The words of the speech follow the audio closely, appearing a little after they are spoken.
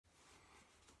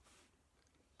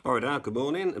Alright, good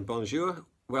morning and bonjour.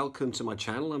 Welcome to my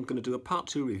channel. I'm going to do a part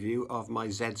 2 review of my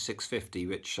Z650,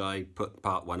 which I put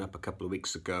part 1 up a couple of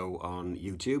weeks ago on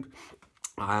YouTube.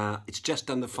 It's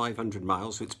just under 500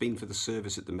 miles, so it's been for the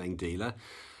service at the main dealer.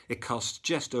 It costs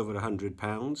just over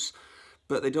 £100,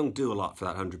 but they don't do a lot for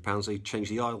that £100. They change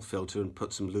the oil filter and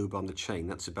put some lube on the chain.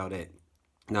 That's about it.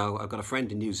 Now, I've got a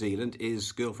friend in New Zealand.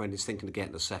 His girlfriend is thinking of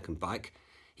getting a second bike.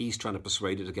 He's trying to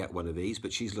persuade her to get one of these,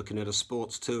 but she's looking at a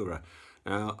sports tourer.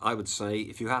 Now, I would say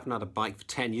if you haven't had a bike for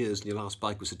 10 years and your last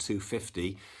bike was a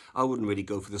 250, I wouldn't really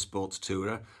go for the sports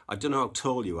tourer. I don't know how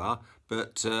tall you are,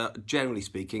 but generally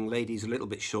speaking, ladies are a little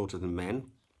bit shorter than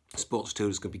men. Sports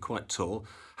tourers can be quite tall.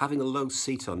 Having a low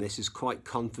seat on this is quite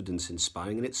confidence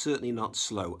inspiring, and it's certainly not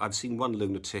slow. I've seen one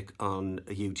lunatic on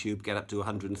YouTube get up to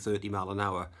 130 mile an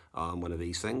hour on one of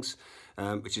these things,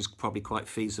 which is probably quite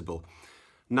feasible.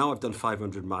 Now I've done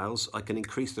 500 miles, I can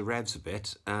increase the revs a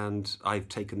bit, and I've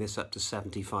taken this up to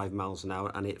 75 miles an hour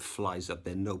and it flies up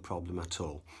there, no problem at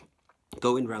all.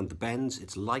 Going round the bends,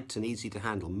 it's light and easy to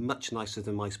handle, much nicer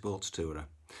than my sports tourer.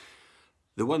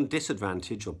 The one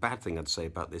disadvantage or bad thing I'd say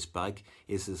about this bike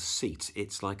is the seat.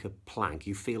 It's like a plank.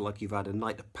 You feel like you've had a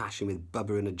night of passion with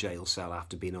Bubba in a jail cell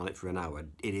after being on it for an hour.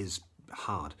 It is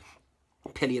hard.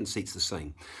 Pillion seat's the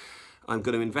same. I'm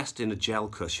going to invest in a gel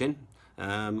cushion.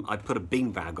 I put a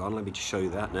beanbag on, let me just show you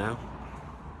that now,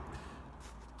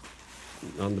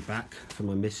 on the back for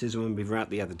my missus when we were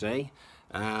out the other day.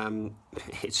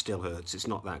 It still hurts, it's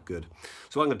not that good.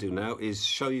 So what I'm going to do now is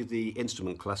show you the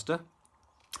instrument cluster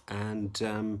and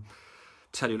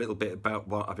tell you a little bit about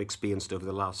what I've experienced over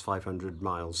the last 500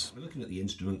 miles. We're looking at the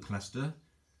instrument cluster,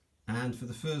 and for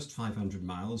the first 500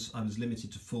 miles I was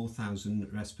limited to 4,000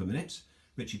 rests per minute,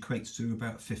 which equates to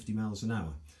about 50 miles an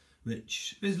hour.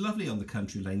 Which is lovely on the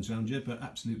country lanes around here, but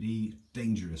absolutely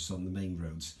dangerous on the main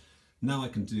roads. Now I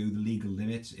can do the legal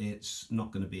limit, it's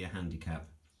not going to be a handicap.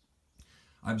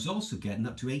 I was also getting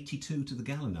up to 82 to the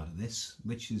gallon out of this,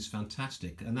 which is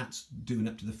fantastic, and that's doing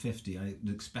up to the 50. I'd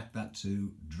expect that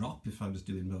to drop if I was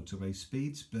doing motorway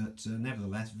speeds, but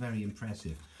nevertheless very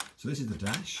impressive. So this is the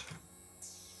dash.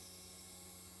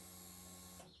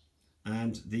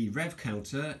 And the rev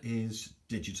counter is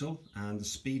digital, and the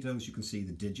speedos, you can see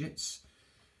the digits.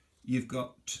 You've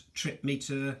got trip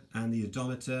meter and the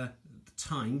odometer, the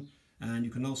time, and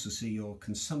you can also see your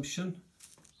consumption,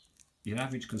 your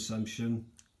average consumption,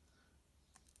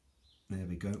 there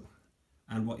we go,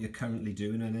 and what you're currently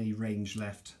doing and any range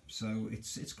left. So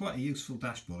it's quite a useful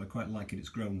dashboard. I quite like it, it's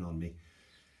grown on me.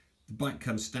 The bike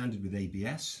comes standard with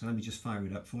ABS. Let me just fire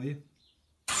it up for you.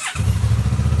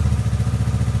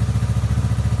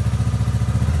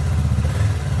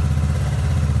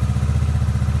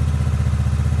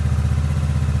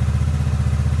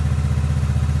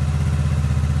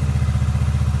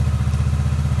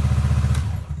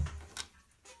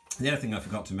 The other thing I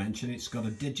forgot to mention, it's got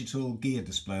a digital gear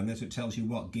display on there, so it tells you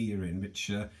what gear you're in, which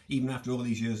even after all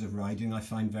these years of riding I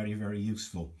find very, very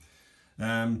useful.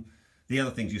 The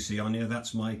other things you see on here,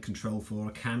 that's my control for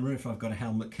a camera if I've got a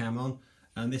helmet cam on,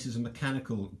 and this is a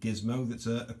mechanical gizmo that's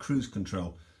a cruise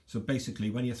control. So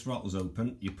basically when your throttle's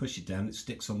open, you push it down, it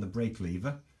sticks on the brake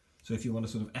lever. So if you want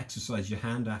to sort of exercise your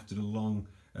hand after a long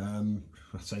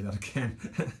I'll say that again.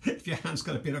 If your hand's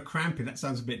got a bit of cramping, that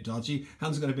sounds a bit dodgy,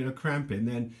 hand's got a bit of cramping,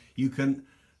 then you can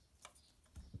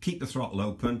keep the throttle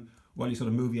open while you sort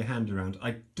of move your hand around.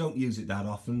 I don't use it that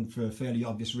often for fairly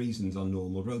obvious reasons on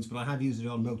normal roads, but I have used it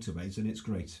on motorways and it's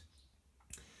great.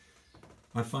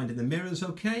 I find the mirrors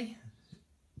okay.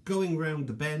 Going round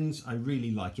the bends, I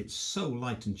really like it. It's so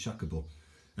light and chuckable.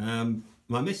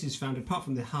 My missus found, apart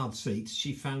from the hard seats,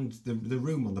 she found the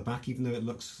room on the back, even though it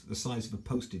looks the size of a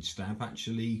postage stamp,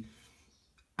 actually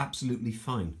absolutely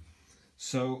fine.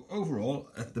 So overall,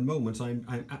 at the moment, I'm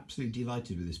absolutely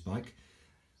delighted with this bike.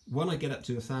 When I get up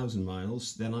to 1,000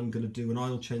 miles, then I'm going to do an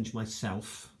oil change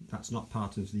myself. That's not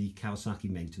part of the Kawasaki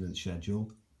maintenance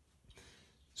schedule.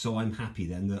 So I'm happy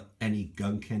then that any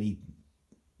gunk, any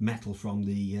metal from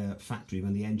the factory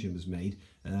when the engine was made,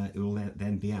 it will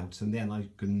then be out, and then I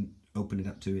can open it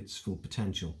up to its full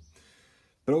potential.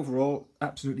 But overall,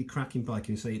 absolutely cracking bike.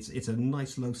 You say it's a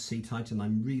nice low seat height, and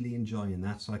I'm really enjoying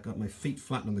that. So I've got my feet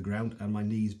flat on the ground and my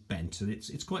knees bent, and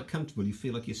it's quite comfortable. You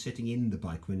feel like you're sitting in the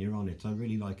bike when you're on it. I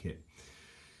really like it.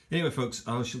 Anyway folks,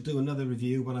 I shall do another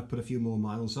review when I put a few more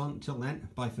miles on. Until then,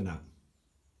 bye for now.